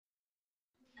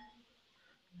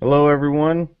Hello,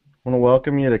 everyone. I want to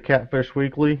welcome you to Catfish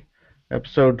Weekly,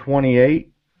 episode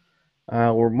 28.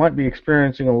 We might be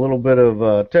experiencing a little bit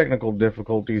of technical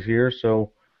difficulties here,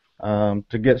 so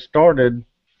to get started,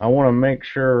 I want to make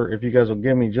sure if you guys will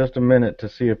give me just a minute to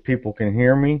see if people can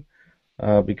hear me,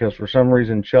 because for some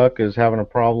reason Chuck is having a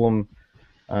problem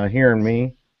hearing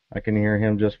me. I can hear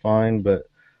him just fine, but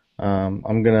I'm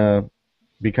going to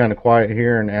be kind of quiet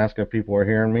here and ask if people are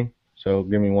hearing me, so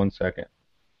give me 1 second.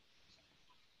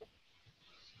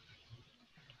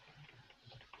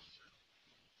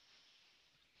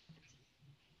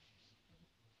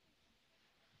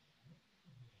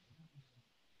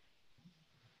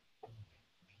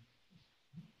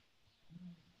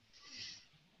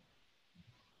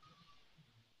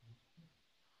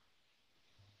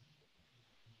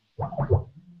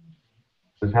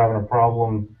 Is having a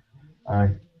problem.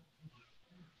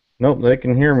 Nope, they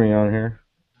can hear me on here.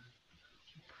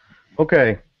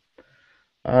 Okay.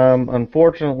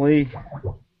 Unfortunately,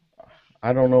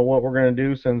 I don't know what we're going to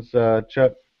do since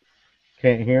Chuck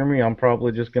can't hear me. I'm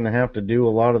probably just going to have to do a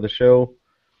lot of the show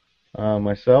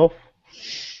myself.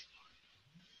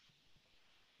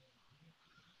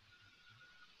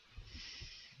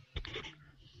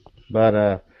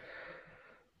 But,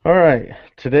 all right.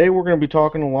 Today we're going to be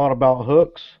talking a lot about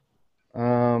hooks.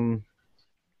 Um,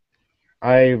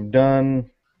 I've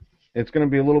done, it's going to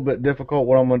be a little bit difficult.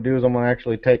 What I'm going to do is I'm going to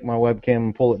actually take my webcam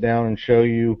and pull it down and show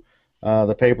you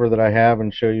the paper that I have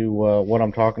and show you what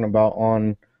I'm talking about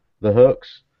on the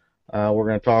hooks. We're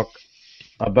going to talk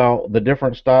about the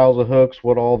different styles of hooks,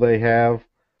 what all they have.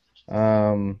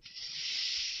 Um,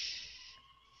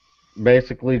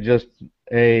 Basically, just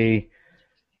a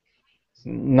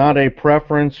not a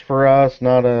preference for us,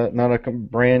 not a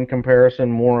brand comparison,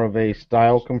 more of a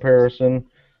style comparison.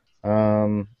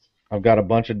 Um, I've got a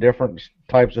bunch of different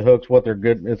types of hooks. What they're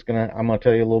good, I'm gonna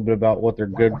tell you a little bit about what they're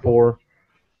good for.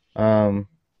 Um,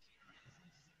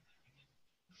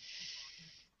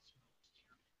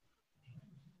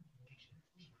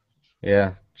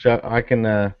 yeah, Chuck, I'm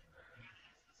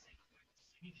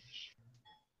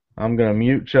gonna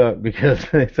mute Chuck because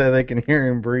they say they can hear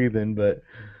him breathing, but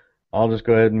I'll just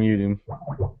go ahead and mute him.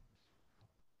 All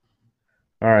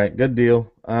right, good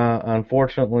deal.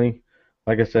 Unfortunately,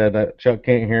 like I said, Chuck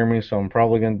can't hear me, so I'm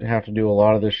probably going to have to do a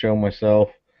lot of this show myself.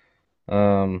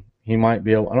 He might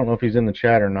be able. I don't know if he's in the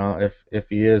chat or not. If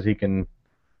he is, he can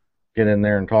get in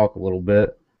there and talk a little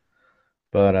bit.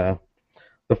 But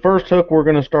the first hook we're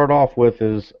going to start off with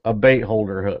is a bait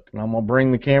holder hook, and I'm going to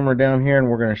bring the camera down here, and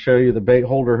we're going to show you the bait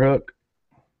holder hook.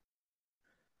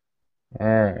 All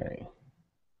right.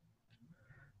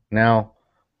 Now,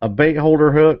 a bait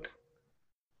holder hook,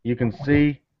 you can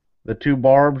see the two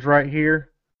barbs right here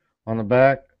on the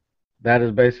back. That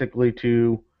is basically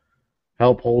to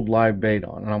help hold live bait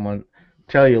on. And I'm going to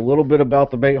tell you a little bit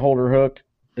about the bait holder hook.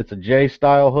 It's a J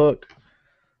style hook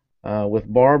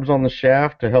with barbs on the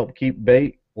shaft to help keep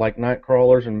bait like night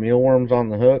crawlers and mealworms on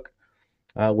the hook.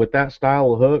 With that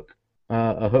style of hook,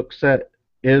 a hook set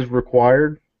is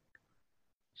required.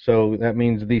 So that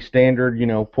means the standard,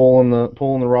 pulling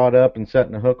the rod up and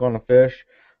setting a hook on a fish.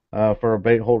 For a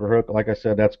bait holder hook, like I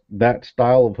said, that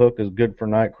style of hook is good for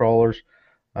night crawlers.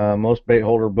 Most bait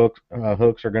holder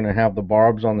hooks are going to have the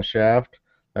barbs on the shaft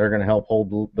that are going to help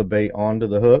hold the bait onto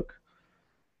the hook.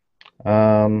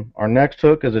 Our next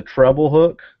hook is a treble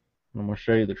hook. I'm going to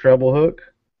show you the treble hook.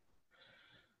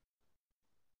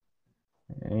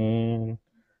 And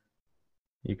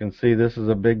you can see this is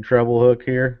a big treble hook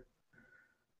here.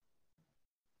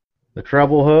 The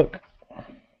treble hook,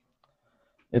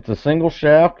 it's a single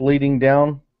shaft leading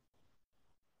down.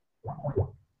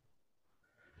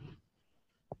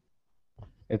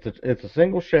 It's a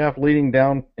single shaft leading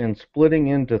down and splitting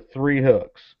into three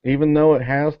hooks. Even though it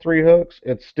has three hooks,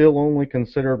 it's still only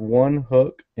considered one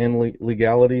hook in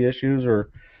legality issues or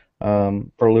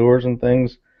for lures and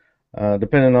things.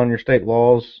 Depending on your state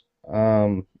laws,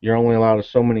 you're only allowed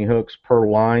so many hooks per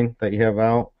line that you have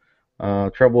out.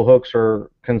 Treble hooks are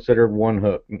considered one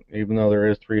hook, even though there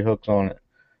is three hooks on it.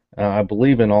 I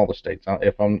believe in all the states.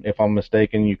 If I'm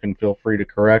mistaken, you can feel free to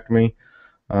correct me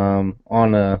on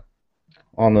the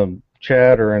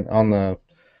chat or on the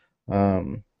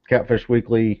Catfish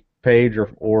Weekly page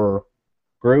or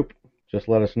group. Just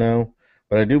let us know.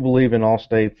 But I do believe in all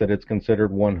states that it's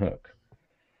considered one hook.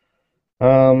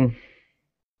 The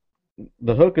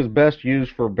hook is best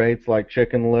used for baits like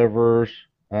chicken livers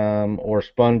or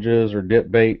sponges or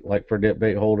dip bait, like for dip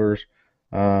bait holders.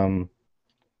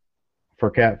 For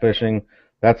catfishing,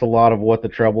 that's a lot of what the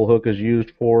treble hook is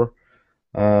used for.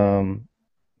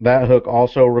 That hook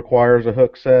also requires a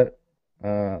hook set.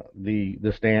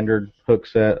 the standard hook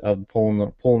set of pulling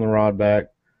the rod back.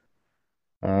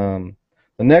 The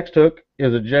next hook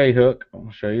is a J hook.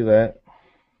 I'll show you that.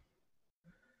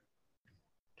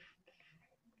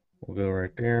 We'll go right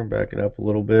there and back it up a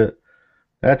little bit.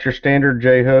 That's your standard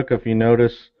J hook. If you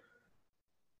notice,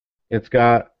 it's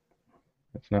not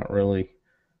really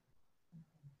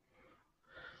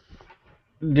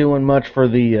doing much for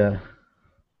the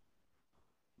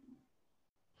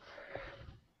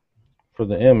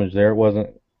image there. It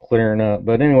wasn't clearing up.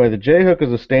 But anyway, the J hook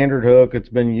is a standard hook. It's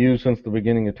been used since the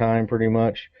beginning of time pretty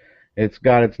much. It's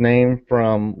got its name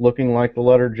from looking like the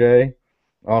letter J.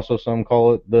 Also, some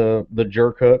call it the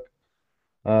jerk hook.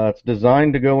 It's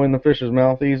designed to go in the fish's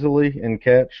mouth easily and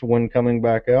catch when coming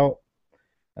back out.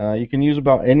 You can use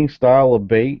about any style of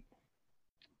bait.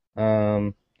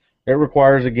 It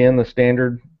requires, again, the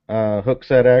standard hook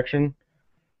set action.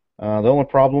 The only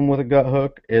problem with a gut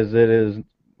hook is it is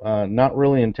not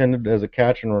really intended as a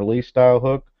catch and release style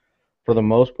hook for the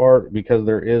most part, because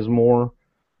there is more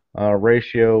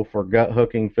ratio for gut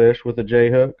hooking fish with a J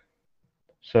hook.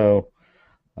 So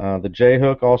the J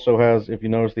hook also has, if you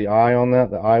notice the eye on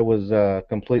that, the eye was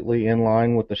completely in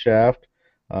line with the shaft.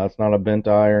 It's not a bent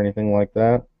eye or anything like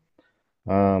that.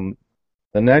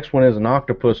 The next one is an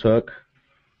octopus hook.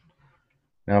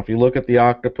 Now, if you look at the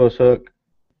octopus hook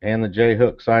and the J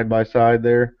hook side by side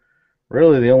there,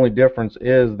 really the only difference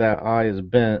is that eye is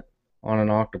bent on an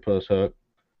octopus hook.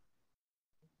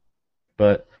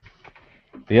 But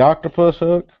the octopus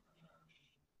hook,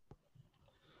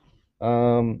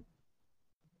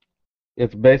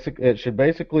 it should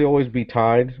basically always be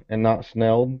tied and not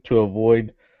snelled to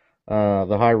avoid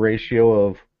the high ratio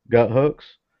of gut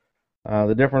hooks.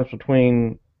 The difference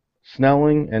between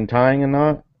snelling and tying a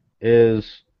knot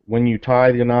is when you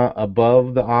tie the knot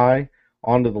above the eye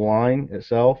onto the line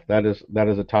itself, that is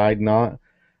a tied knot,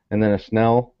 and then a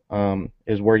snell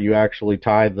is where you actually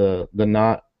tie the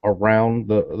knot around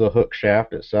the hook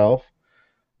shaft itself.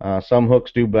 Some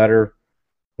hooks do better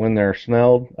when they're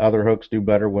snelled, other hooks do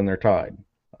better when they're tied.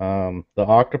 The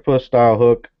octopus style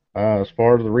hook, as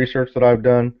far as the research that I've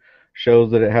done,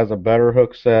 shows that it has a better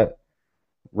hook set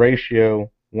ratio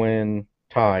when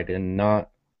tied and not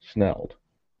snelled.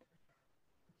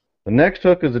 The next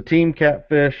hook is a Team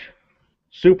Catfish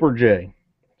Super J,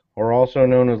 or also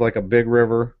known as like a Big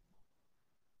River,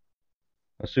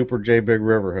 a Super J Big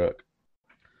River hook.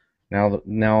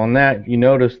 Now on that, you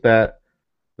notice that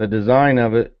the design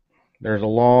of it, there's a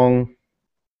long,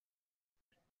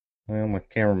 well, my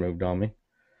camera moved on me.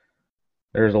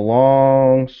 There's a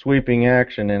long sweeping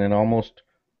action in it, almost,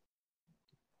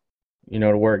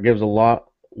 to where it gives a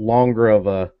lot longer of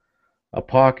a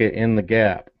pocket in the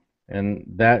gap, and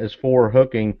that is for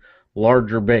hooking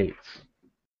larger baits.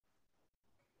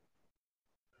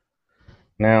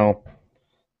 Now,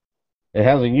 it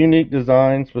has a unique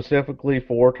design specifically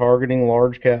for targeting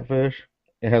large catfish.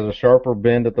 It has a sharper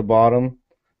bend at the bottom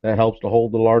that helps to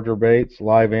hold the larger baits,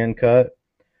 live and cut.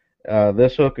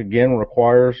 This hook, again,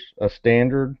 requires a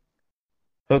standard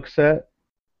hook set,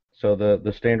 so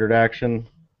the standard action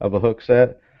of a hook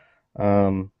set.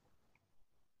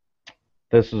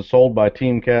 This is sold by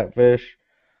Team Catfish,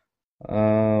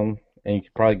 and you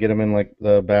can probably get them in like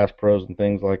the Bass Pros and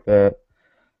things like that.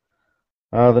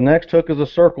 The next hook is a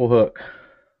circle hook.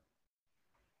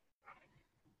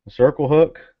 A circle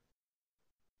hook,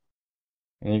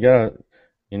 and you gotta,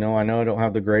 I know I don't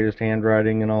have the greatest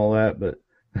handwriting and all that, but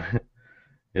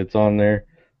it's on there.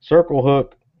 Circle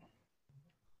hook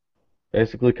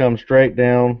basically comes straight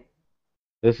down.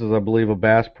 This is, I believe, a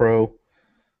Bass Pro.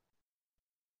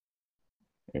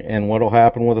 And what will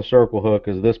happen with a circle hook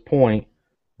is this point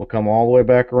will come all the way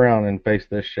back around and face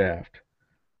this shaft.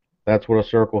 That's what a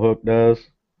circle hook does.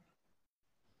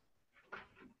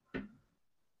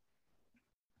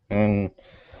 And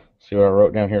see what I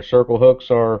wrote down here. Circle hooks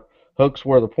are hooks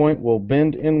where the point will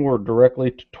bend inward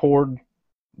directly toward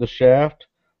the shaft.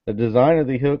 The design of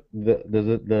the hook,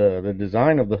 the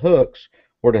design of the hooks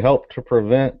were to help to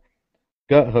prevent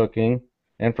gut hooking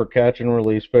and for catch and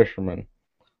release fishermen.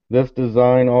 This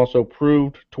design also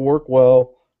proved to work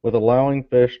well with allowing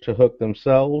fish to hook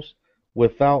themselves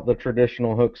without the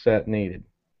traditional hook set needed.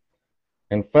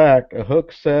 In fact, a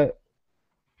hook set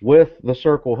with the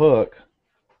circle hook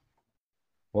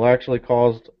will actually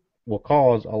cause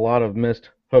a lot of missed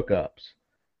hookups.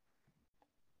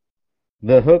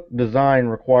 The hook design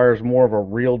requires more of a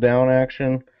reel down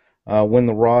action when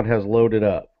the rod has loaded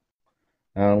up.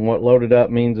 What loaded up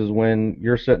means is when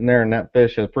you're sitting there and that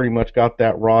fish has pretty much got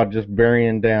that rod just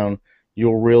burying down,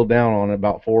 you'll reel down on it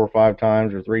about 4 or 5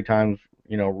 times or 3 times,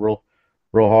 real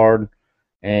hard.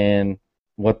 And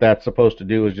what that's supposed to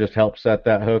do is just help set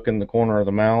that hook in the corner of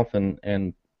the mouth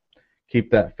and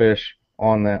keep that fish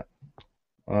on that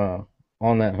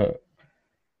hook.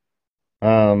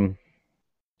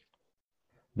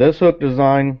 This hook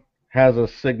design has a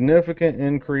significant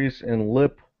increase in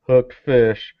lip hooked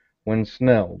fish when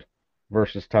snelled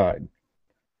versus tied.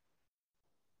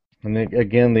 And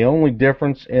again, the only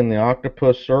difference in the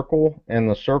octopus circle and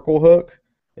the circle hook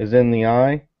is in the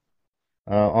eye.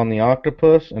 On the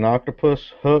octopus, an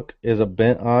octopus hook is a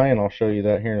bent eye, and I'll show you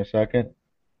that here in a second.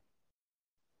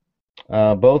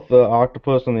 Both the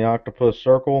octopus and the octopus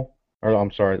circle, or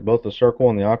I'm sorry, both the circle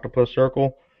and the octopus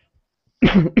circle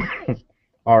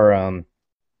are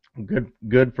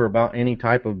good for about any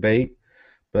type of bait.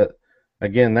 But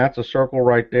again, that's a circle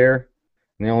right there.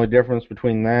 And the only difference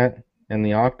between that and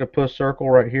the octopus circle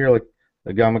right here, like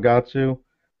the Gamakatsu,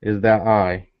 is that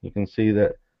eye. You can see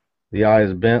that the eye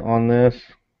is bent on this,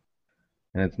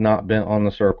 and it's not bent on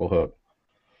the circle hook.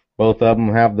 Both of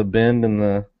them have the bend in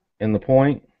the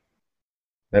point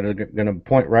that is going to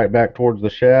point right back towards the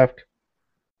shaft.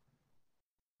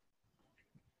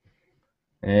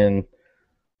 And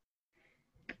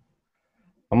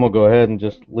I'm going to go ahead and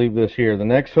just leave this here. The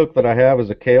next hook that I have is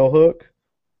a Kahle hook.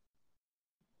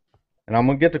 And I'm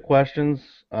going to get to questions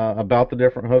about the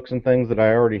different hooks and things that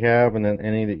I already have, and then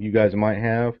any that you guys might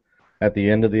have at the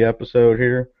end of the episode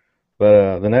here.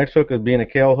 But the next hook is being a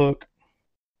Kahle hook.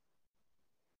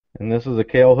 And this is a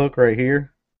Kahle hook right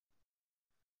here.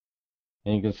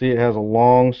 And you can see it has a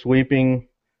long sweeping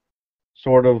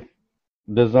sort of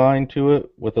design to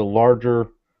it with a larger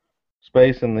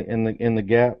space in the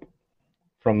gap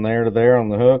from there to there on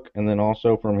the hook, and then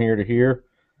also from here to here.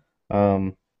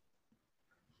 Put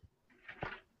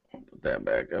that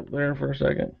back up there for a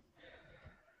second.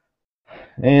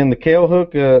 And the Kahle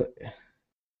hook,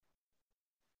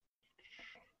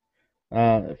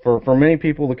 for many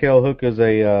people, the Kahle hook is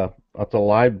it's a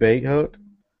live bait hook.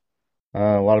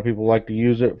 A lot of people like to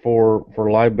use it for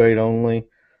live bait only.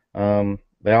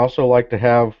 They also like to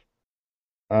have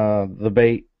the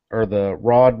bait or the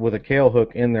rod with a Kahle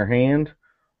hook in their hand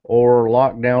or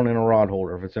locked down in a rod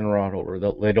holder if it's in a rod holder.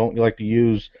 They don't like to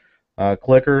use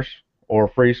clickers or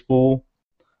free spool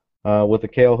with a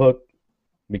Kahle hook.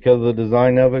 Because of the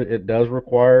design of it, it does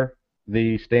require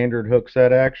the standard hook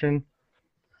set action.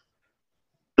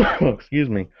 Excuse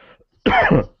me.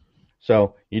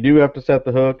 So you do have to set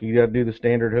the hook. You got to do the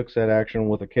standard hook set action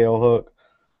with a Kahle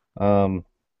hook.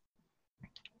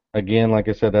 Again, like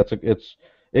I said,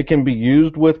 it can be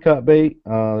used with cut bait.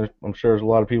 I'm sure there's a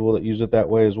lot of people that use it that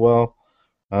way as well.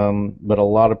 But a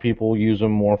lot of people use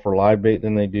them more for live bait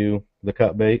than they do the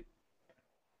cut bait.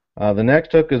 The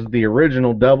next hook is the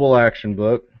original double action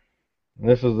book.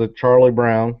 This is the Charlie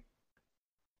Brown.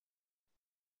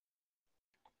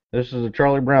 This is a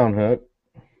Charlie Brown hook.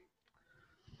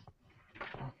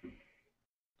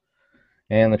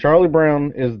 And the Charlie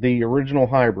Brown is the original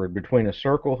hybrid between a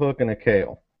circle hook and a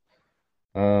Kahle.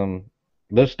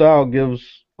 This style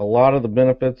gives a lot of the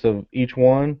benefits of each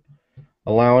one,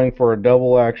 allowing for a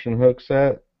double action hook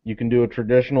set. You can do a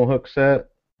traditional hook set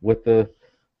with the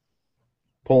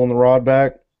pulling the rod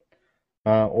back,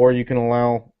 or you can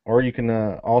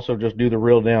also just do the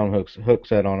reel down hook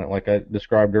set on it, like I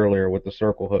described earlier with the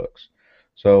circle hooks.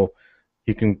 So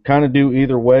you can kind of do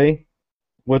either way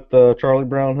with the Charlie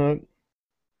Brown hook.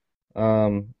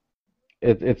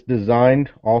 It's designed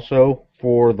also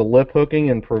for the lip hooking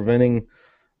and preventing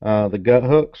the gut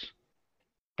hooks,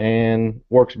 and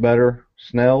works better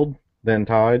snelled than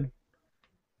tied.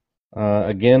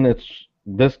 Again, it's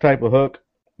this type of hook,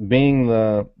 being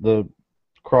the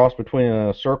cross between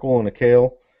a circle and a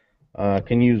Kahle,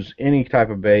 can use any type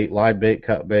of bait, live bait,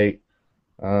 cut bait.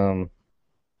 I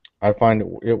find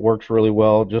it works really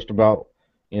well just about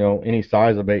any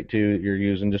size of bait too that you're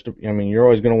using. You're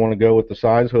always going to want to go with the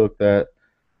size hook that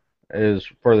is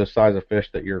for the size of fish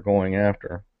that you're going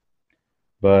after.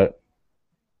 But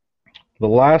the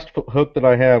last hook that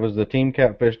I have is the Team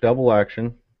Catfish Double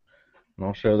Action, and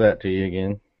I'll show that to you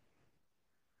again.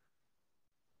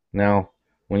 Now,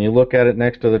 when you look at it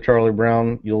next to the Charlie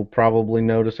Brown, you'll probably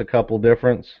notice a couple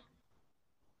differences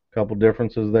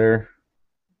there.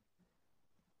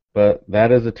 But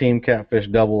that is a Team Catfish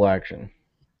Double Action.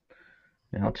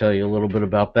 And I'll tell you a little bit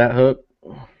about that hook.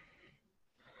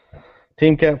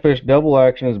 Team Catfish Double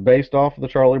Action is based off of the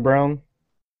Charlie Brown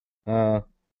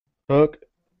hook.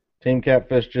 Team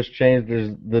Catfish just changed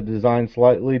the design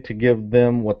slightly to give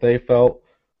them what they felt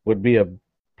would be a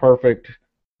perfect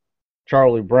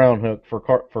Charlie Brown hook for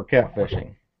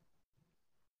catfishing.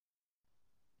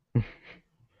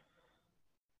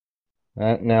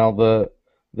 Now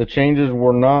the changes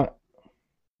were not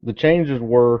the changes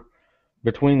were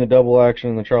between the double action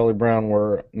and the Charlie Brown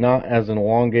were not as an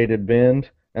elongated bend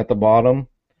at the bottom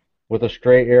with a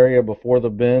straight area before the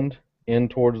bend in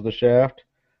towards the shaft,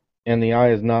 and the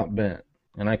eye is not bent.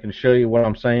 And I can show you what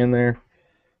I'm saying there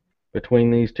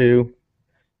between these two.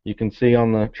 You can see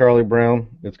on the Charlie Brown,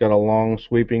 it's got a long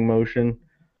sweeping motion,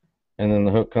 and then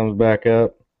the hook comes back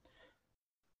up.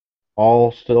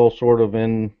 All still sort of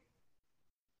in,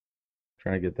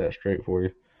 trying to get that straight for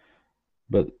you,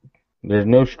 but there's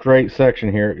no straight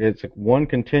section here. It's one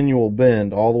continual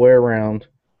bend all the way around,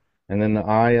 and then the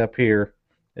eye up here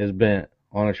is bent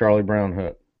on a Charlie Brown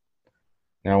hook.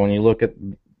 Now when you look at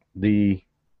the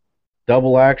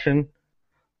double action,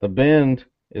 the bend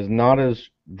is not as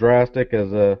drastic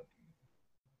as the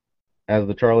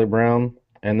Charlie Brown,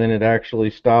 and then it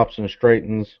actually stops and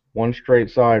straightens one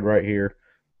straight side right here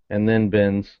and then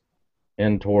bends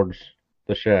in towards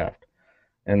the shaft.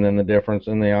 And then the difference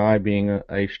in the eye being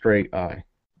a straight eye,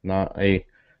 not a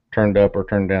turned up or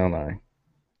turned down eye.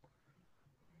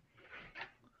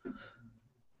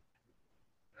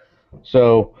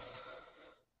 So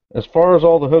as far as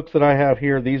all the hooks that I have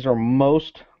here, these are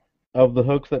most of the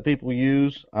hooks that people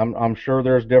use. I'm sure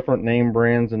there's different name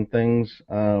brands and things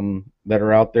that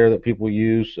are out there that people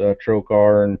use,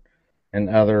 Trocar and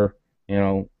other,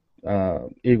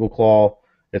 Eagle Claw.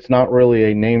 It's not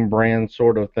really a name brand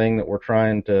sort of thing that we're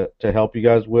trying to help you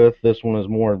guys with. This one is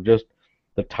more of just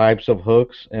the types of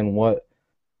hooks and what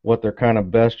they're kind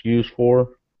of best used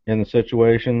for in the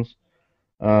situations.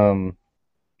 So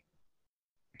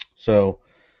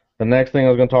the next thing I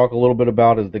was going to talk a little bit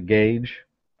about is the gauge.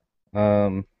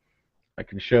 I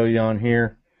can show you on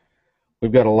here.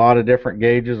 We've got a lot of different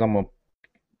gauges. I'm going to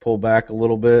pull back a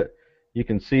little bit. You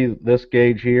can see this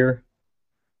gauge here.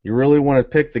 You really want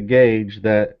to pick the gauge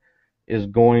that is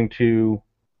going to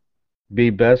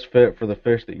be best fit for the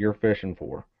fish that you're fishing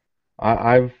for.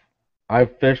 I've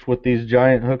fished with these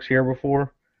giant hooks here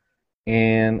before,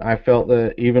 and I felt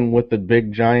that even with the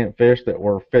big giant fish that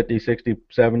were 50, 60,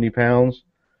 70 pounds,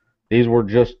 these were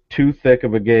just too thick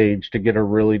of a gauge to get a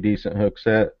really decent hook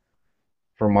set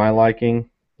for my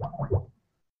liking.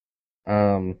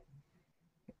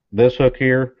 This hook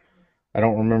here, I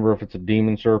don't remember if it's a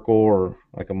Demon Circle or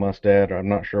like a Mustad. I'm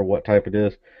not sure what type it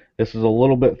is. This is a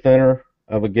little bit thinner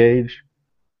of a gauge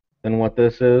than what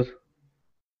this is.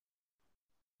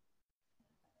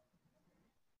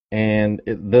 And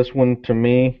this one to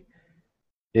me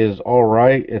is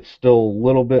alright. It's still a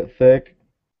little bit thick.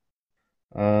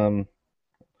 I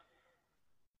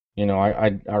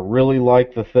really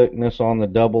like the thickness on the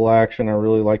double action. I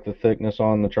really like the thickness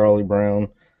on the Charlie Brown.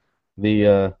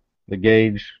 The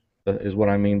gauge is what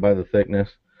I mean by the thickness.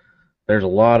 There's a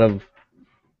lot of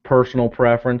personal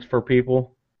preference for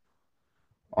people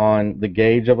on the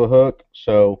gauge of a hook.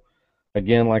 So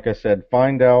again, like I said,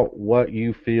 find out what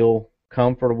you feel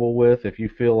comfortable with. If you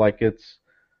feel like it's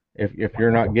if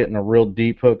you're not getting a real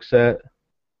deep hook set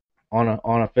on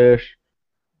a fish,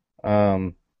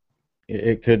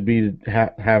 it could be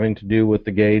having to do with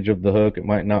the gauge of the hook. It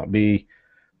might not be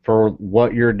for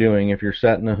what you're doing. If you're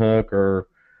setting a hook or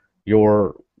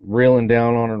you're reeling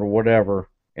down on it or whatever,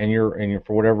 and you're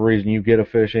for whatever reason you get a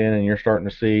fish in and you're starting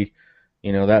to see,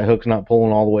 that hook's not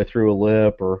pulling all the way through a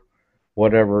lip or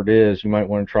whatever it is, you might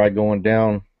want to try going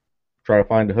down, try to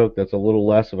find a hook that's a little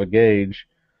less of a gauge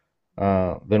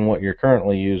than what you're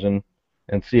currently using,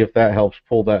 and see if that helps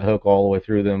pull that hook all the way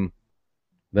through them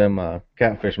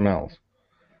catfish mouths.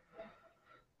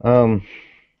 Inline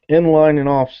and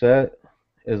offset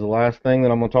is the last thing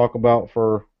that I'm going to talk about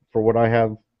for what I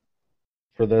have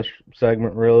for this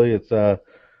segment. Really, it's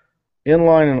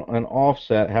inline and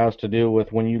offset has to do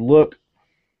with when you look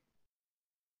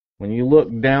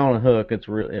down a hook.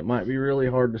 It might be really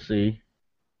hard to see,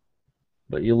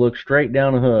 but you look straight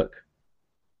down a hook,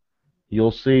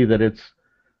 you'll see that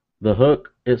the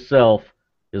hook itself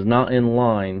is not in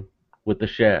line with the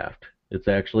shaft. It's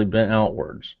actually bent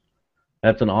outwards.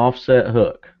 That's an offset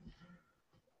hook.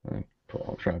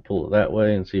 I'll try to pull it that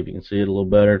way and see if you can see it a little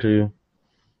better too.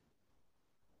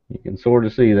 You can sort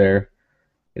of see there.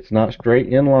 It's not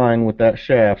straight in line with that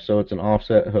shaft, so it's an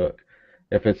offset hook.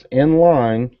 If it's in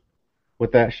line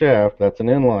with that shaft, that's an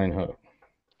inline hook.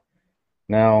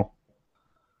 Now,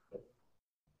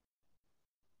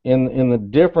 in the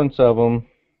difference of them,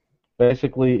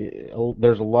 basically,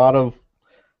 there's a lot of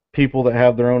people that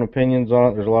have their own opinions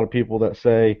on it. There's a lot of people that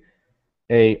say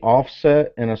a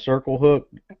offset and a circle hook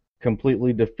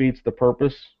completely defeats the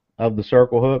purpose of the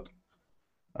circle hook.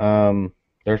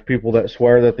 There's people that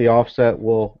swear that the offset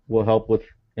will help with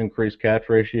increased catch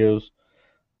ratios.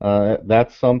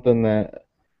 That's something that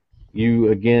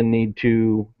you again need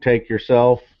to take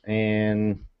yourself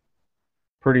and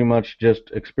pretty much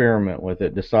just experiment with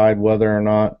it. Decide whether or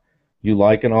not you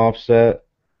like an offset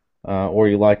or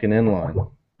you like an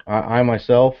inline. I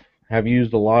myself have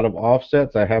used a lot of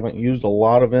offsets. I haven't used a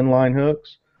lot of inline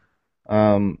hooks,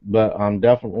 but I'm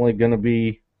definitely going to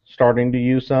be starting to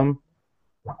use some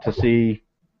to see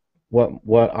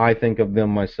what I think of them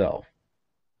myself.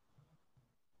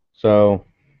 So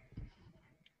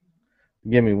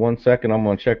give me 1 second. I'm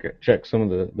going to check some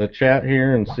of the chat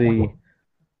here and see.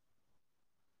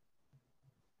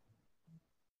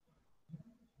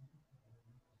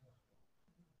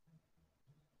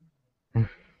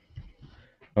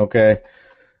 Okay,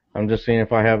 I'm just seeing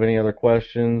if I have any other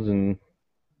questions, and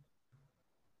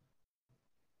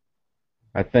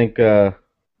I think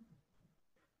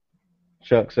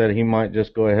Chuck said he might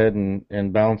just go ahead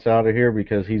and bounce out of here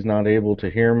because he's not able to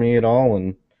hear me at all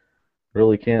and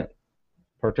really can't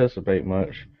participate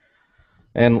much.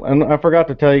 And I forgot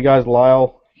to tell you guys,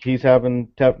 Lyle, he's having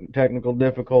technical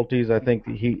difficulties. I think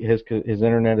his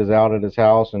internet is out at his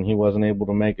house and he wasn't able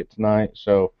to make it tonight.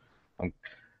 So,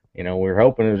 we were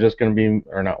hoping it was just going to be,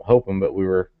 or not hoping, but we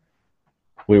were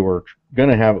going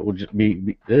to have it would just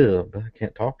be I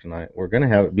can't talk tonight. We're going to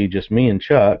have it be just me and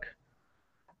Chuck.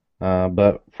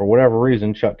 But for whatever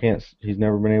reason, Chuck can't. He's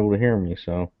never been able to hear me,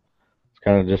 so it's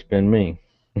kind of just been me.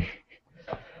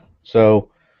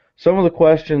 So, some of the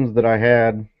questions that I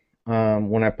had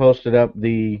when I posted up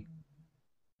the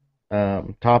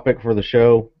topic for the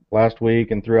show last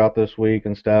week and throughout this week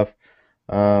and stuff,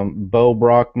 Bo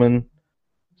Brockman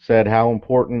said, "How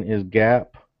important is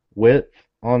gap width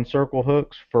on circle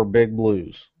hooks for big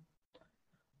blues?"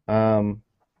 I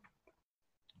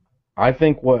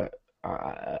think what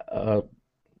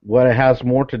it has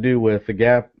more to do with, the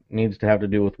gap needs to have to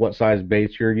do with what size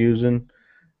baits you're using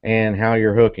and how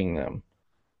you're hooking them.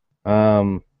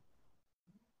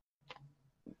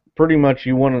 Pretty much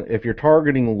you want to, if you're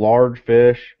targeting large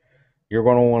fish, you're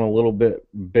going to want a little bit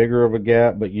bigger of a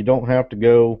gap, but you don't have to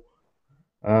go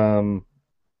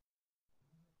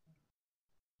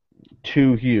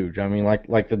too huge. I mean, like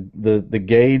the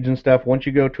gauge and stuff, once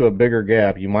you go to a bigger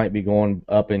gap, you might be going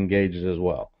up in gauges as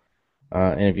well.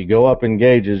 And if you go up in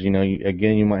gauges,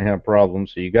 again, you might have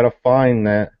problems. So you got to find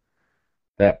that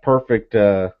perfect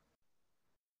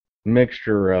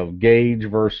mixture of gauge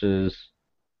versus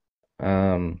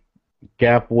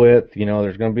gap width.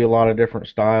 There's going to be a lot of different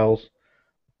styles.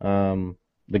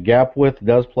 The gap width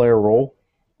does play a role.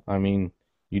 I mean,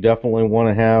 you definitely want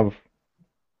to have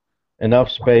enough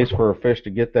space for a fish to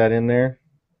get that in there.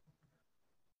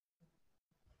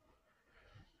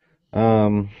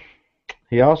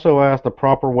 He also asked the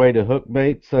proper way to hook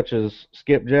bait, such as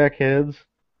skipjack heads.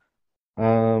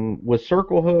 With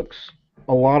circle hooks,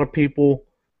 a lot of people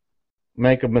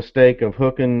make a mistake of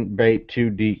hooking bait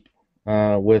too deep.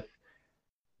 With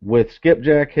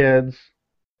skipjack heads,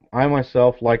 I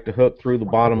myself like to hook through the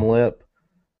bottom lip,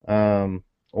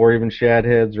 or even shad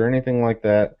heads or anything like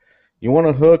that. You want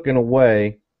to hook in a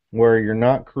way where you're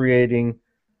not creating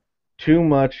too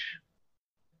much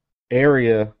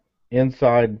area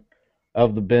inside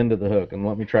of the bend of the hook. And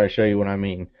let me try to show you what I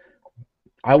mean.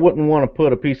 I wouldn't want to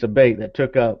put a piece of bait that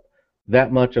took up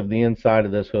that much of the inside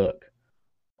of this hook,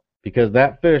 because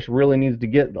that fish really needs to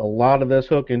get a lot of this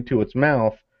hook into its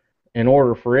mouth in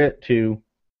order for it to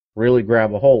really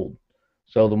grab a hold.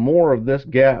 So the more of this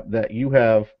gap that you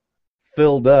have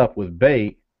filled up with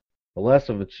bait,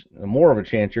 the more of a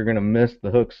chance you're going to miss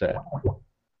the hook set.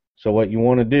 So what you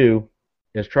want to do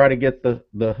is try to get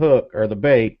the hook or the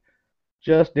bait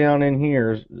just down in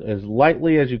here as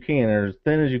lightly as you can, or as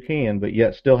thin as you can, but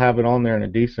yet still have it on there in a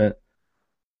decent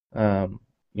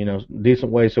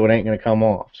decent way, so it ain't going to come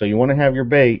off. So you want to have your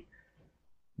bait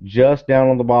just down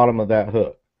on the bottom of that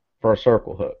hook for a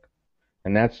circle hook.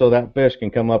 And that's so that fish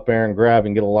can come up there and grab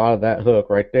and get a lot of that hook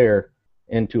right there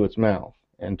into its mouth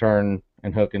and turn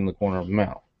and hook in the corner of the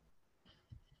mouth.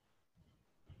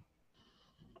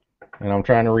 And I'm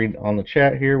trying to read on the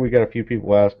chat here. We got a few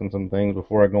people asking some things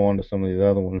before I go on to some of these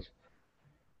other ones.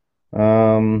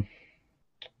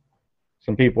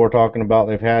 Some people are talking about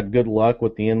they've had good luck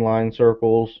with the inline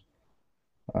circles.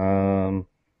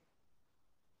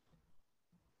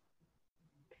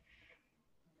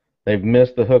 They've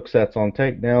missed the hook sets on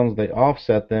takedowns. They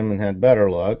offset them and had better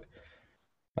luck.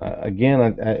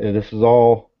 Again, this is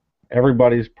all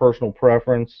everybody's personal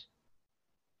preference.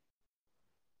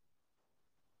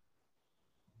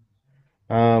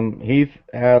 Heath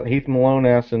Malone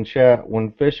asks in chat,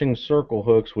 when fishing circle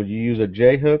hooks, would you use a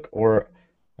J hook or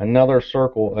another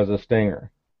circle as a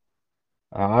stinger?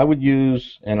 I would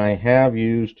use, and I have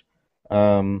used,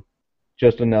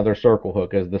 just another circle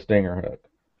hook as the stinger hook.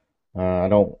 I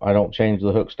don't change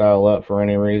the hook style up for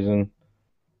any reason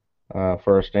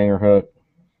for a stinger hook.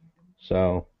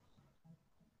 So,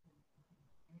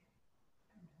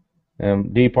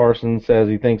 D. Parsons says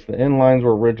he thinks the inlines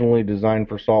were originally designed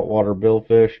for saltwater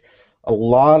billfish. A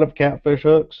lot of catfish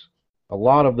hooks, a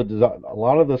lot of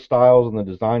the styles and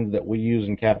the designs that we use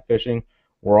in catfishing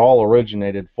were all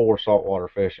originated for saltwater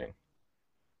fishing.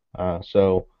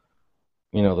 So,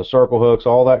 the circle hooks,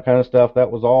 all that kind of stuff,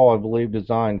 that was all, I believe,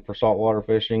 designed for saltwater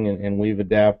fishing, and we've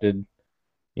adapted,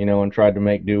 and tried to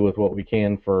make do with what we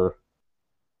can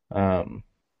um,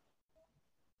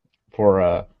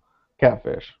 for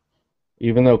catfish.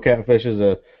 Even though catfish is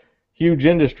a huge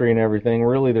industry and everything,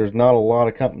 really there's not a lot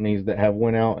of companies that have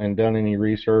went out and done any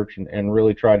research and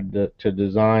really tried to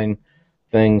design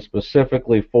things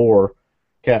specifically for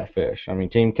catfish. I mean,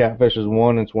 Team Catfish is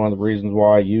one. It's one of the reasons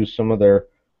why I use some of their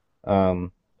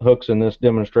hooks in this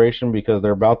demonstration, because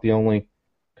they're about the only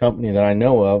company that I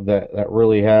know of that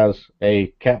really has a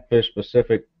catfish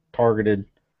specific targeted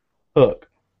hook.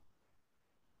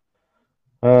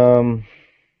 The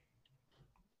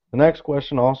next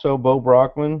question, also Bo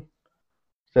Brockman,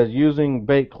 says using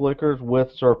bait clickers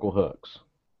with circle hooks.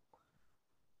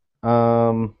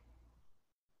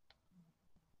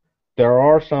 There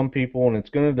are some people, and it's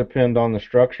going to depend on the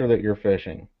structure that you're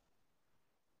fishing.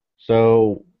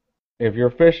 So if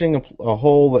you're fishing a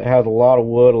hole that has a lot of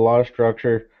wood, a lot of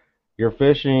structure, you're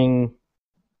fishing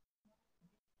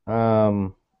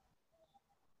most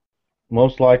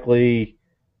likely,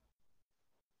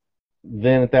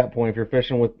 then at that point, if you're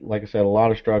fishing with, like I said, a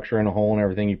lot of structure and a hole and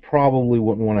everything, you probably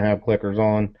wouldn't want to have clickers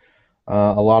on.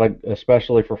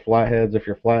 Especially for flatheads, if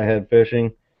you're flathead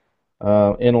fishing,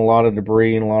 in a lot of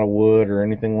debris and a lot of wood or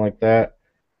anything like that,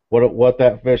 what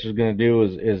that fish is going to do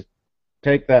is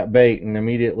take that bait and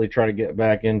immediately try to get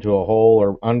back into a hole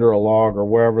or under a log or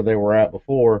wherever they were at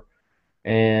before.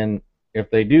 And if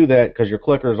they do that because your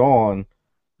clicker's on,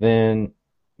 then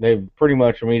they've pretty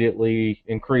much immediately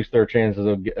increased their chances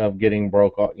of getting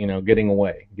broke off, getting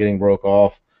away, getting broke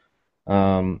off.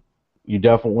 You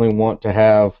definitely want to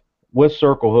have, with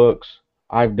circle hooks,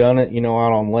 I've done it,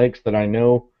 out on lakes that I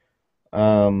know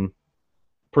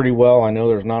pretty well. I know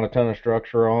there's not a ton of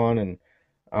structure on, and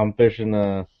I'm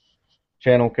fishing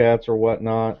channel cats or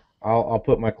whatnot. I'll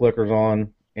put my clickers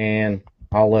on and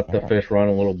I'll let the fish run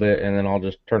a little bit, and then I'll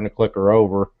just turn the clicker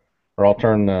over, or I'll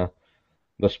turn the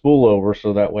spool over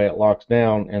so that way it locks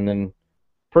down, and then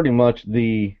pretty much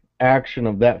the action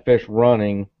of that fish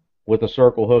running with a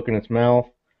circle hook in its mouth,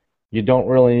 you don't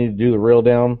really need to do the reel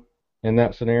down in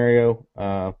that scenario.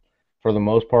 For the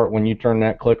most part, when you turn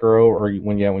that clicker over, or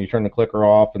when you turn the clicker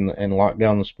off and lock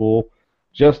down the spool,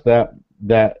 just that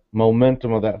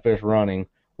momentum of that fish running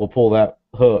will pull that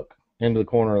hook into the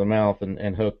corner of the mouth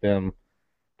and hook them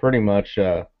pretty much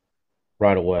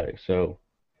right away. So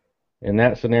in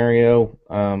that scenario,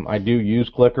 I do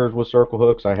use clickers with circle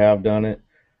hooks. I have done it.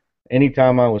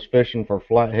 Anytime I was fishing for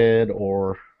flathead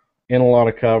or in a lot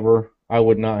of cover, I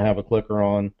would not have a clicker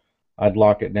on. I'd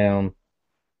lock it down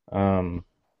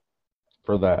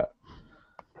for that.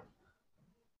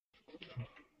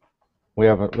 We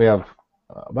have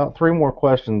about 3 more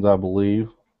questions, I believe.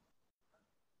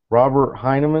 Robert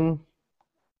Heineman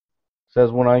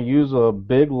says, when I use a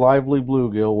big lively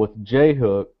bluegill with J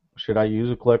hook, should I use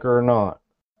a clicker or not?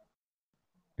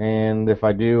 And if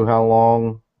I do, how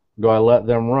long do I let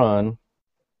them run?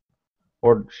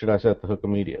 Or should I set the hook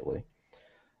immediately?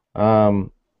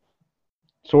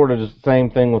 Sort of the same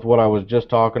thing with what I was just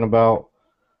talking about.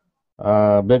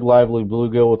 Big lively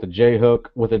bluegill with a J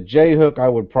hook. With a J hook, I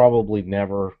would probably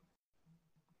never,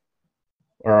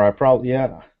 or I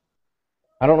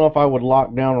don't know if I would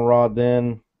lock down a rod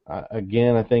then.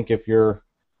 Again, I think if you're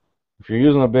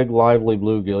using a big lively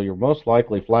bluegill, you're most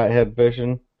likely flathead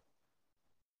fishing.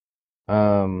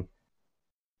 I'm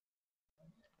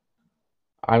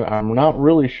not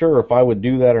really sure if I would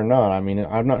do that or not. I mean,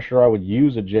 I'm not sure I would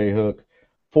use a J hook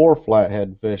for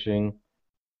flathead fishing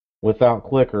without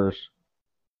clickers,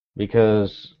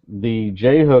 because the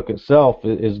J hook itself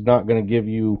is not going to give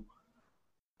you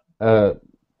a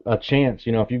chance.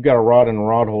 If you've got a rod and a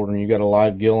rod holder and you got a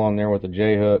live gill on there with a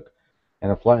J hook,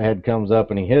 and a flathead comes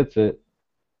up and he hits it,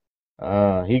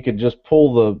 he could just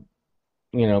pull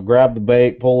grab the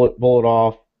bait, pull it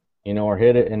off, or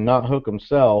hit it and not hook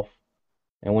himself.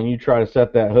 And when you try to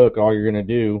set that hook, all you're going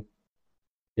to do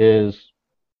is,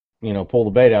 pull the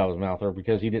bait out of his mouth, or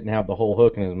because he didn't have the whole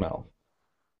hook in his mouth.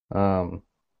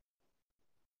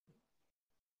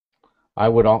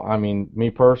 Me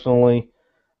personally,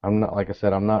 I'm not, like I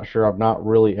said, I'm not sure. I've not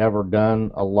really ever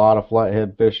done a lot of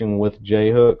flathead fishing with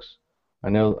J hooks. I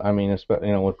know,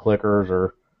 with clickers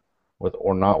or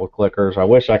or not with clickers. I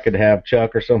wish I could have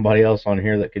Chuck or somebody else on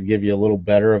here that could give you a little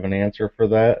better of an answer for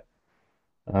that.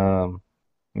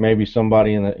 Maybe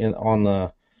somebody on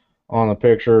the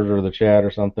pictures or the chat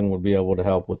or something would be able to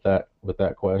help with that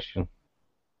question.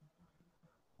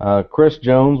 Chris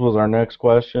Jones was our next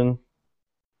question.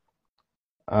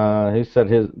 He said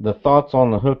the thoughts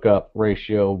on the hookup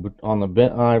ratio on the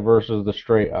bent eye versus the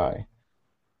straight eye.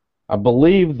 I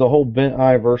believe the whole bent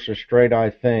eye versus straight eye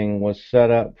thing was set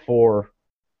up for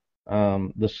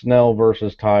the Snell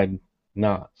versus Tide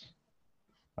knots.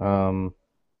 I'm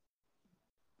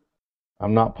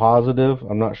not positive.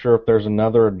 I'm not sure if there's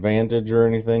another advantage or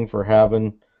anything for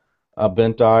having a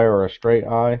bent eye or a straight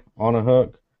eye on a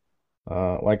hook.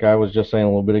 Like I was just saying a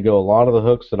little bit ago, a lot of the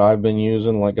hooks that I've been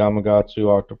using, like Gamakatsu,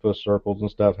 Octopus Circles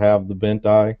and stuff, have the bent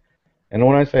eye. And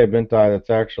when I say a bent eye, that's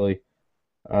actually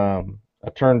a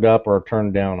turned up or a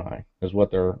turned down eye is what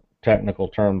their technical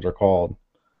terms are called.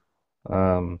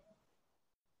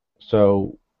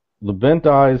 So the bent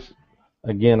eyes,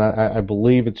 again, I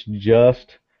believe it's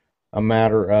just a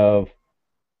matter of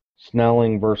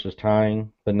snelling versus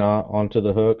tying the knot onto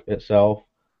the hook itself.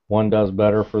 One does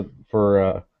better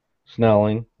for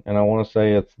snelling, and I want to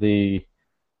say it's the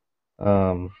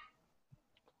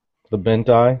bent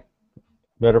eye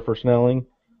better for snelling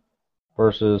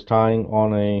versus tying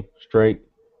on a straight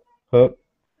hook.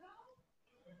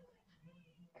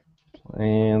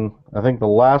 And I think the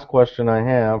last question I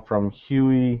have from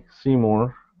Huey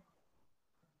Seymour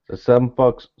says some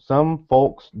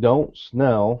folks don't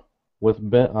snell with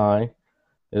bent eye.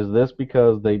 Is this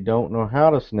because they don't know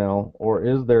how to snell, or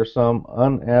is there some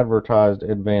unadvertised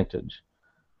advantage?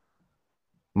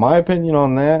 My opinion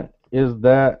on that is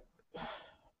that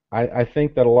I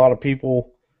think that a lot of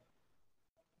people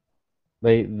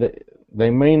they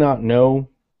may not know,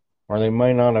 or they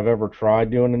may not have ever tried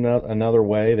doing another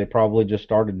way. They probably just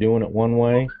started doing it one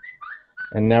way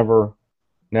and never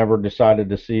decided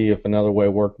to see if another way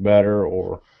worked better,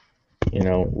 or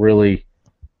really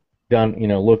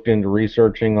looked into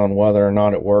researching on whether or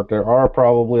not it worked. There are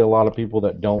probably a lot of people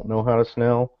that don't know how to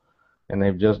snell, and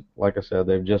they've just, like I said,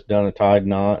 they've just done a tied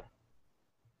knot.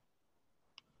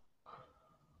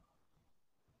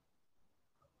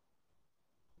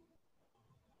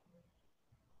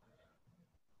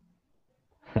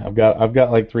 I've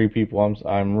got like 3 people.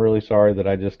 I'm really sorry that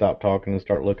I just stopped talking and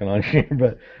start looking on here,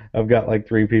 but I've got like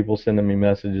 3 people sending me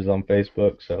messages on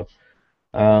Facebook. So,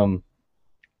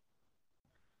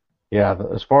 yeah,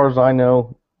 as far as I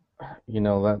know,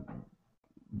 that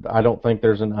I don't think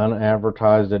there's an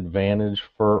unadvertised advantage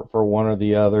for one or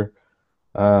the other.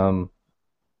 I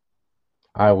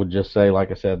would just say,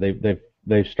 like I said,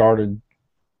 they've started,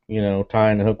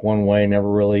 tying the hook one way, never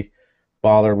really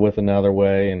bothered with another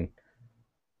way, and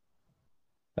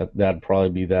that'd probably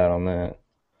be that on that.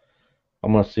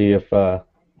 I'm gonna see if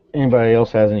anybody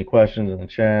else has any questions in the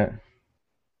chat.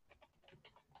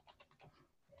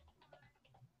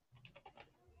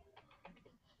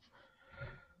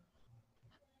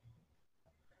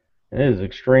 It is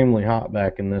extremely hot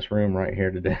back in this room right here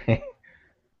today.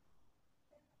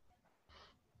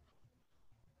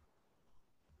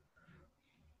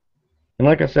 And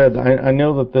like I said, I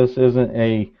know that this isn't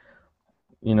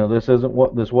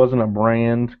this wasn't a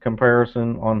brand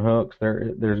comparison on hooks.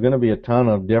 There's going to be a ton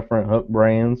of different hook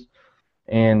brands,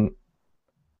 and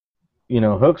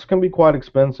hooks can be quite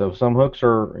expensive. Some hooks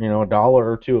are $1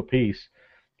 or $2 a piece.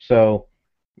 So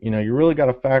you really got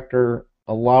to factor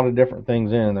a lot of different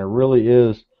things in. There really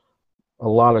is a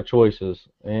lot of choices,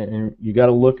 and you got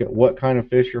to look at what kind of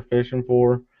fish you're fishing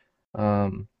for,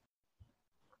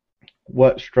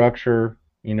 what structure,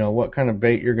 what kind of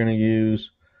bait you're going to use.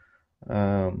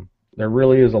 There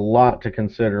really is a lot to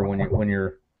consider when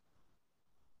you're.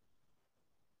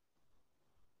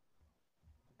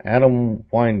 Adam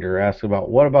Winder asks about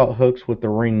what about hooks with the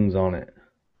rings on it.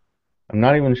 I'm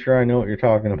not even sure I know what you're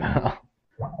talking about.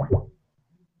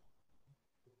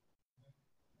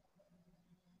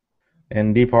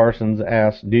 And D. Parsons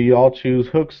asks, do you all choose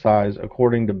hook size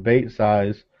according to bait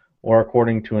size or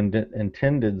according to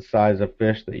intended size of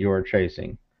fish that you are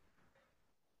chasing?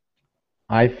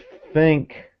 I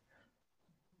think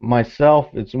myself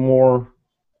it's more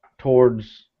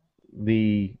towards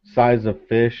the size of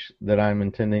fish that I'm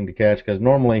intending to catch, because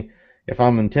normally if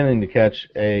I'm intending to catch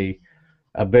a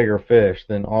bigger fish,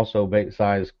 then also bait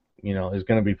size is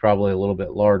going to be probably a little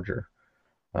bit larger.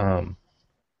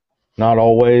 Not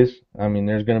always. I mean,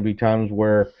 there's going to be times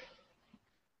where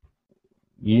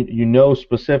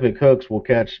specific hooks will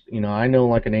catch. I know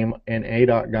like an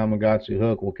ADOT Gamakatsu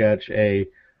hook will catch a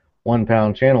 1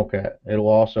 pound channel cat. It'll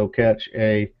also catch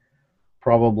a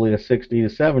probably a 60 to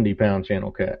 70 pound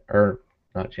channel cat, or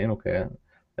not channel cat.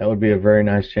 That would be a very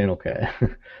nice channel cat.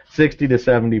 60 to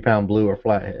 70 pound blue or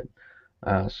flathead.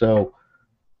 So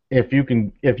if you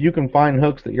can find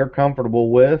hooks that you're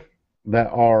comfortable with that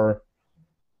are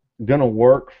gonna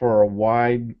work for a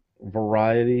wide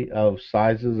variety of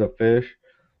sizes of fish,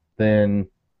 then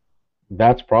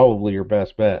that's probably your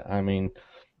best bet. I mean,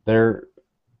 there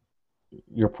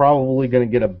you're probably going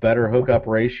to get a better hookup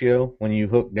ratio when you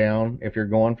hook down if you're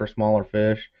going for smaller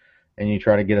fish and you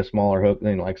try to get a smaller hook.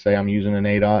 Then, like say I'm using an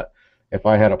 8/0. If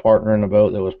I had a partner in the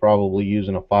boat that was probably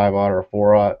using a 5/0 or a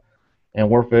 4/0, and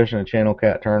we're fishing a channel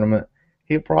cat tournament,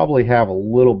 he'd probably have a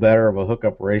little better of a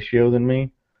hookup ratio than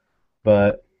me.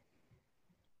 But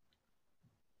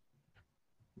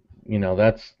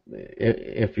that's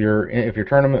if you're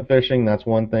tournament fishing, that's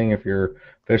one thing. If you're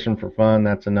fishing for fun,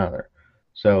 that's another.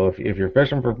 So if you're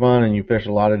fishing for fun and you fish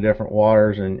a lot of different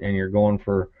waters and you're going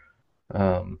for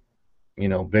um,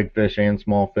 big fish and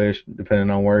small fish depending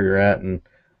on where you're at and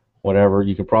whatever,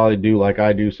 you could probably do like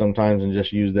I do sometimes and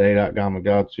just use the 8/0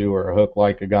 Gamakatsu or a hook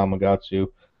like a Gamakatsu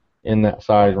in that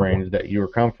size range that you're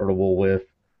comfortable with.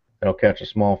 That'll catch a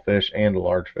small fish and a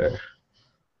large fish.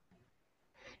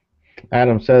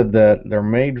 Adam said that they're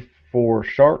made for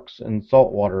sharks and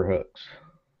saltwater hooks.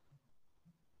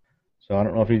 So I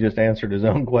don't know if he just answered his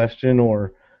own question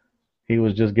or he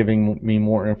was just giving me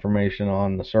more information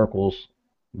on the circles,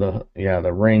 the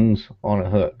rings on a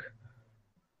hook.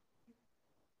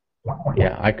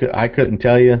 Yeah, I couldn't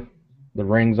tell you the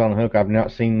rings on a hook. I've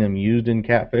not seen them used in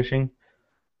catfishing.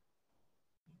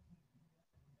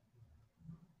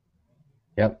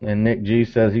 Yep, and Nick G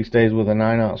says he stays with a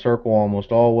 9/0 circle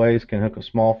almost always, can hook a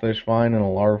small fish fine and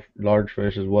a large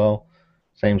fish as well.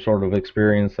 Same sort of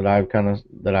experience that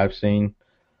I've seen.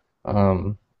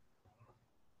 Um,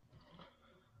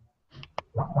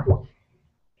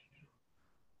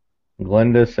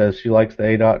 Glenda says she likes the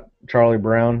 8/0 Charlie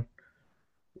Brown.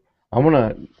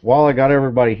 While I got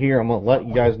everybody here, I'm gonna let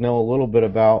you guys know a little bit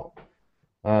about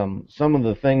some of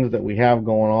the things that we have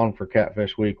going on for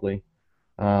Catfish Weekly.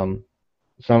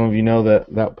 Some of you know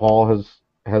that Paul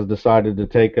has decided to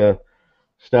take a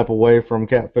step away from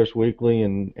Catfish Weekly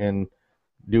and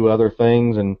do other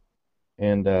things and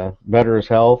better his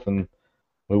health, and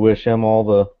we wish him all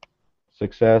the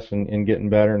success in getting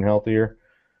better and healthier.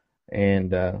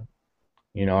 And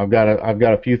I've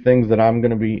got a few things that I've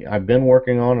been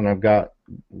working on, and I've got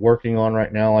working on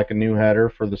right now, like a new header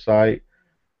for the site.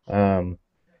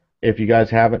 If you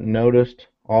guys haven't noticed,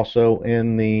 also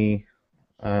in the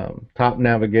top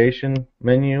navigation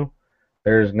menu,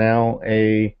 there's now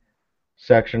a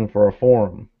section for a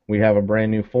forum. We have a brand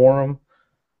new forum.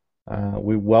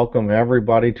 We welcome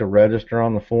everybody to register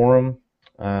on the forum.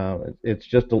 It's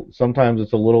just sometimes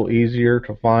it's a little easier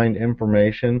to find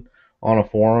information on a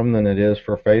forum than it is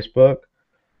for Facebook.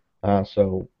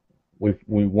 So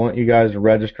we want you guys to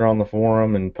register on the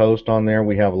forum and post on there.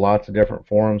 We have lots of different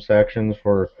forum sections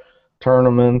for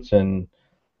tournaments and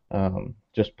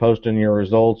just posting your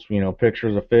results,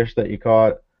 pictures of fish that you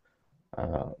caught.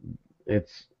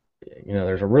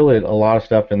 There's really a lot of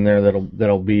stuff in there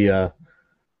that'll be a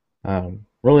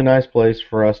really nice place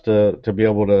for us to be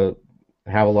able to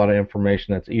have a lot of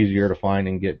information that's easier to find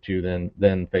and get to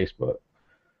than Facebook.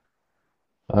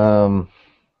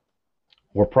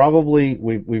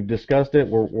 We've discussed it.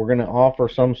 We're going to offer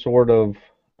some sort of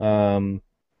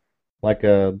like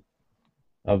a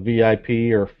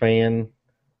VIP or fan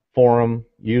forum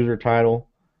user title.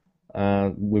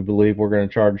 We believe we're going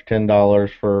to charge $10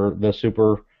 for the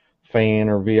super fan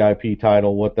or VIP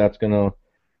title. What that's going to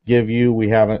give you, we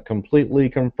haven't completely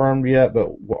confirmed yet, but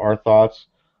our thoughts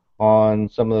on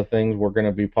some of the things were going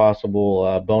to be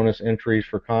possible bonus entries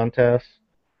for contests,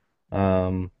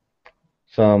 some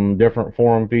different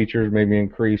forum features, maybe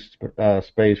increased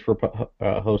space for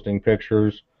hosting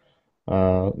pictures.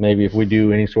 Maybe if we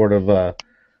do any sort of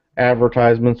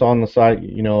advertisements on the site,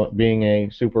 being a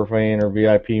super fan or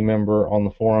VIP member on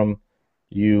the forum,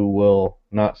 you will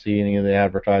not see any of the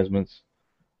advertisements,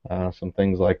 some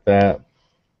things like that.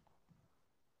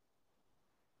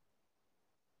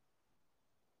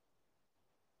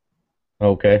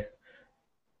 Okay,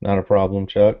 not a problem,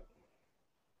 Chuck.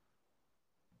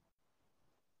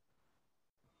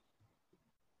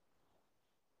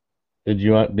 Did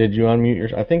you unmute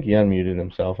yourself? I think he unmuted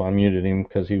himself. I muted him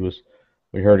because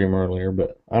we heard him earlier,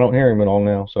 but I don't hear him at all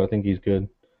now, so I think he's good.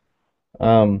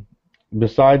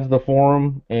 Besides the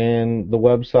forum and the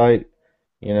website,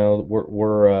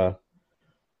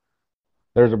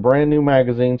 there's a brand new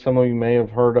magazine some of you may have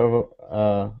heard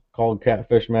of called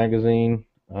Catfish Magazine.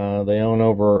 They own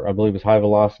over, I believe it's High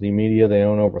Velocity Media. They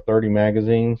own over 30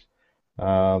 magazines.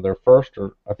 their first,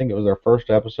 or I think it was their first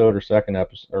episode or second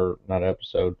episode, or not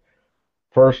episode,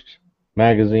 first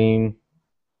magazine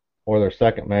or their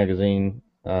second magazine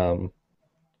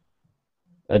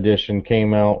edition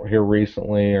came out here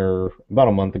recently, or about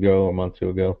a month ago, or a month or two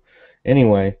ago.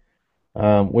 Anyway,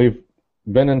 we've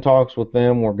been in talks with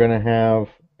them. We're going to have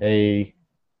a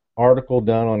article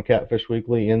done on Catfish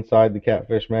Weekly inside the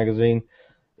Catfish magazine.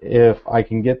 If I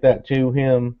can get that to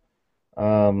him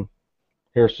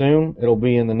here soon, it'll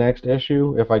be in the next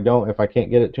issue. If I can't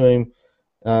get it to him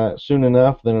soon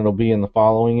enough, then it'll be in the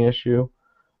following issue.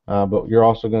 But you're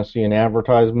also going to see an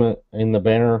advertisement in the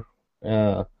banner,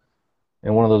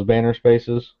 in one of those banner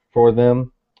spaces for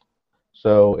them.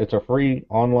 So it's a free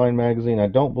online magazine. I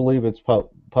don't believe it's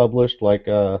published like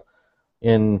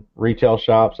in retail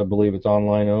shops. I believe it's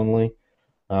online only,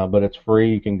 but it's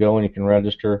free. You can go and you can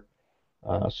register.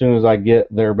 As soon as I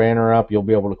get their banner up, you'll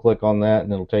be able to click on that,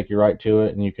 and it'll take you right to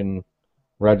it, and you can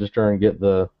register and get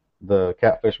the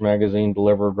Catfish magazine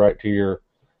delivered right to your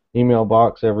email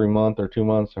box every month or 2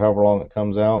 months, or however long it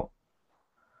comes out.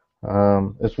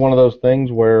 It's one of those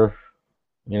things where,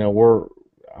 you know,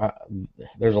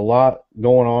 there's a lot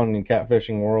going on in the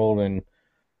catfishing world, and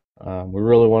we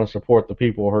really want to support the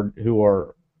people who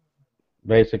are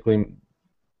basically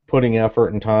putting effort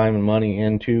and time and money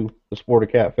into the sport of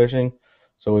catfishing.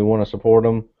 So we want to support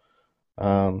them.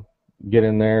 Get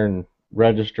in there and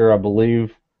register. I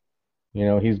believe, you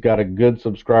know, he's got a good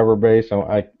subscriber base.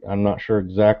 I'm not sure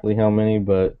exactly how many,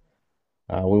 but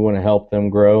we want to help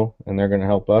them grow, and they're going to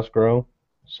help us grow.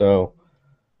 So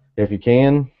if you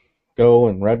can, go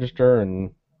and register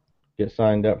and get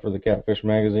signed up for the Catfish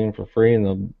magazine for free, and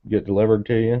they'll get delivered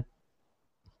to you.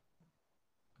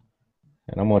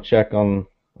 And I'm gonna check on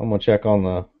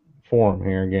the forum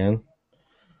here again.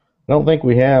 I don't think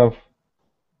we have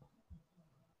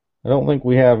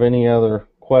any other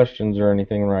questions or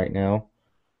anything right now.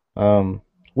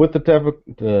 With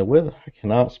I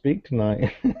cannot speak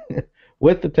tonight.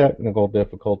 With the technical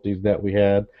difficulties that we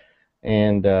had,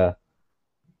 and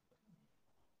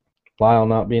Lyle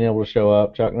not being able to show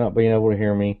up, Chuck not being able to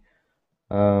hear me,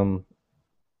 I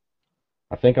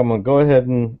think I'm going to go ahead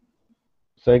and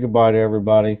say goodbye to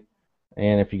everybody.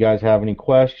 And if you guys have any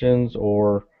questions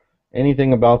or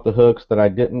anything about the hooks that I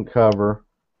didn't cover,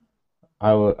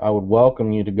 I would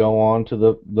welcome you to go on to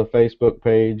the Facebook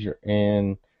page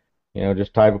and, you know,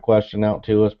 just type a question out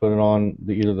to us, put it on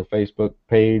either the Facebook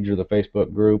page or the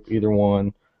Facebook group, either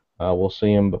one. We'll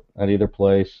see them at either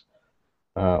place.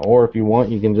 Or if you want,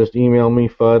 you can just email me,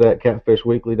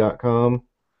 fud@catfishweekly.com.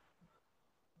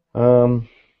 I'm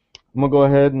going to go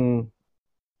ahead and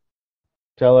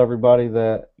tell everybody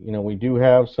that, you know, we do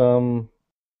have some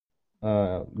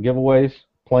giveaways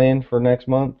planned for next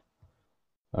month.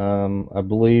 I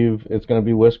believe it's going to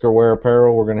be Whiskerware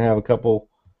apparel. We're going to have a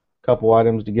couple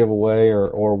items to give away,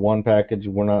 or one package.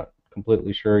 We're not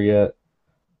completely sure yet,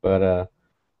 but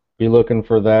be looking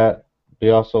for that. Be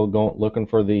also looking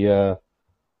for the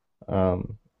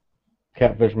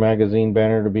Catfish magazine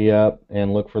banner to be up,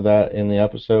 and look for that in the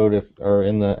episode,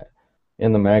 in the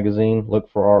magazine. Look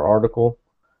for our article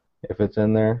if it's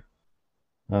in there.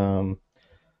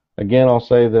 Again, I'll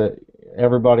say that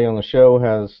everybody on the show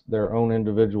has their own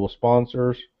individual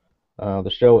sponsors.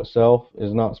 The show itself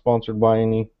is not sponsored by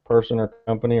any person or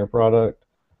company or product.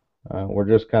 We're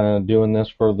just kind of doing this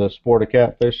for the sport of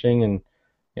catfishing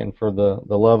and for the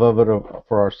love of it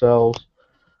for ourselves.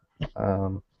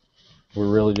 We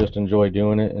really just enjoy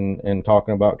doing it and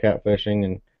talking about catfishing,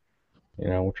 and, you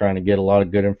know, we're trying to get a lot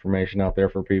of good information out there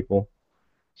for people.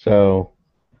 So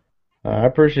I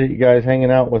appreciate you guys hanging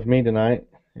out with me tonight,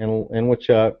 and with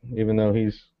Chuck, even though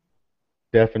he's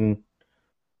deaf and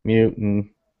mute and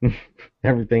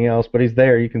everything else, but he's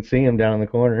there. You can see him down in the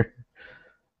corner.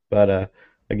 But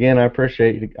again, I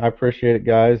appreciate it,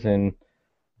 guys, and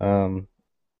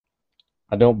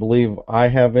I don't believe I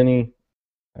have any.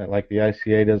 Like the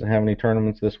ICA doesn't have any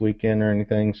tournaments this weekend or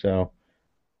anything, so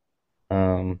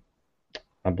I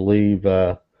believe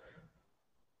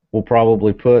we'll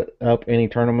probably put up any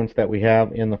tournaments that we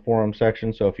have in the forum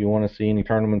section. So if you want to see any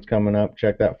tournaments coming up,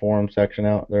 check that forum section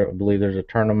out. There, I believe there's a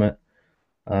tournament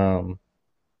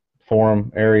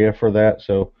forum area for that.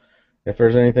 So if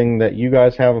there's anything that you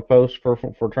guys have a post for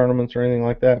tournaments or anything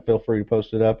like that, feel free to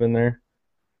post it up in there.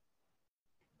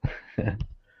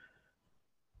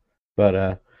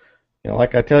 But you know,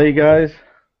 like I tell you guys,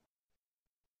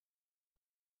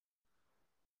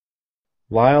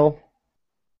 Lyle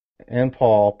and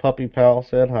Paul, Puppy Pal,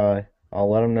 said hi.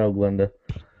 I'll let them know, Glenda.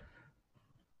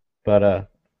 But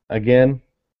again,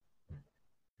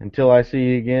 until I see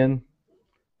you again,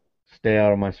 stay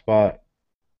out of my spot.